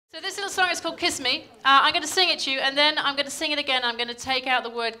So this little song is called Kiss Me. I'm going to sing it to you, and then I'm going to sing it again. I'm going to take out the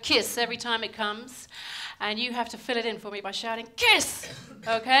word kiss every time it comes, and you have to fill it in for me by shouting, kiss!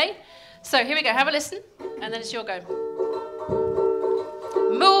 Okay? So here we go. Have a listen, and then it's your go.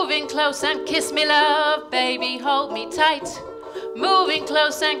 Moving close and kiss me, love, baby, hold me tight. Moving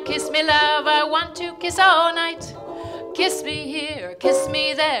close and kiss me, love, I want to kiss all night. Kiss me here, kiss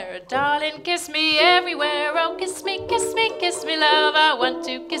me there, darling, kiss me everywhere. Oh, kiss me, love, I want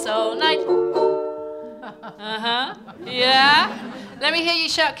to kiss all night. Yeah. Let me hear you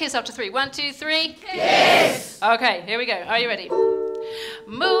shout kiss after 3. 1, 2, 3. Kiss! Okay, here we go. Are you ready?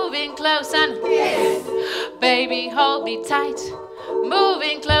 Moving close and kiss. Baby, hold me tight.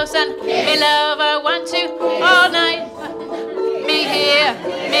 Moving close and kiss. Me love, I want to all night. Me here,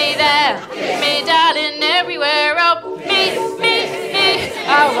 me there, me darling everywhere. Oh, me,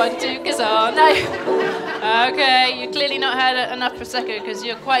 I want to kiss all night. Okay, you clearly not had enough Prosecco because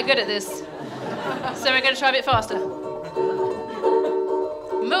you're quite good at this. So we're going to try a bit faster.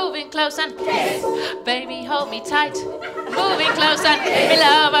 Moving close and kiss. Baby, hold me tight. Moving close and me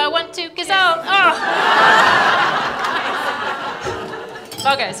love, I want to kiss all.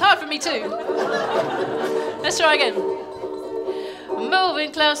 Oh. Okay, it's hard for me too. Let's try again.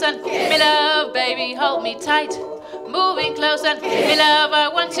 Moving close and me love, baby, hold me tight. Moving close and me love, I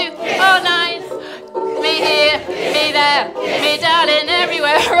want to all night. Me here, me there, me darling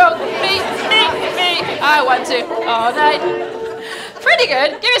everywhere. Oh, me, I want to all night. Pretty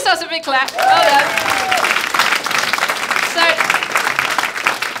good. Give yourselves a big clap. Well done. So,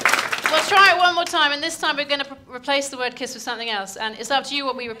 we'll try it one more time, and this time we're going to replace the word kiss with something else, and it's up to you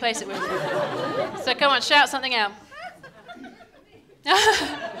what we replace it with. So come on, shout something out.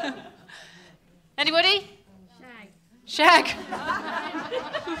 Anybody? Shag. Shag.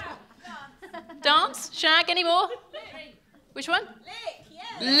 Dance? Shag? Any more? Which one? Lick,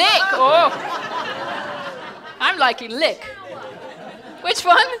 yeah. Lick. Oh. I'm liking lick. Which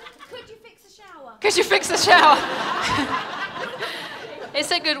one? Could you fix the shower? Could you fix the shower? It's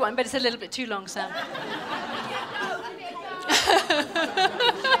a good one, but it's a little bit too long, Sam.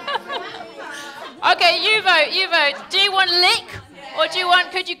 Okay, you vote, you vote. Do you want lick? Or do you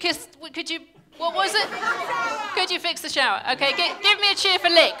want, could you kiss, could you, what was it? Could you fix the shower? Okay, give me a cheer for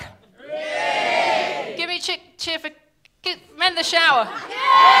lick. Lick. Give me a cheer for, mend the shower.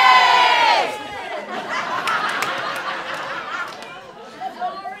 Yes.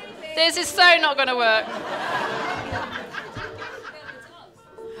 This is so not going to work.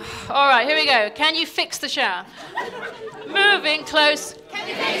 All right, here we go. Can you fix the shower? Moving close. Can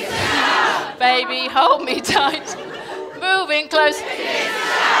you fix the shower? Baby, hold me tight. Moving close.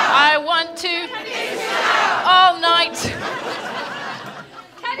 I want to all night.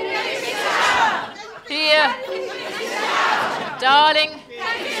 Here, darling,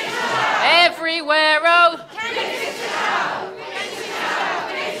 everywhere. Oh,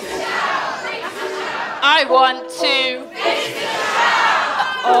 I want to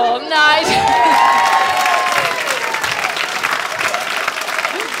all night.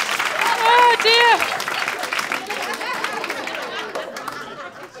 Oh dear.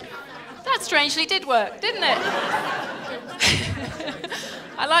 That strangely did work, didn't it?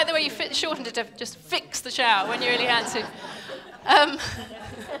 I like the way you shortened it to just fix the shower when you really had to.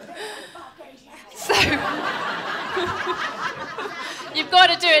 So, you've got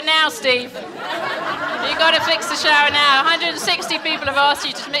to do it now, Steve. You've got to fix the shower now. 160 people have asked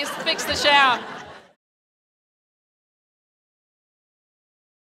you to fix the shower.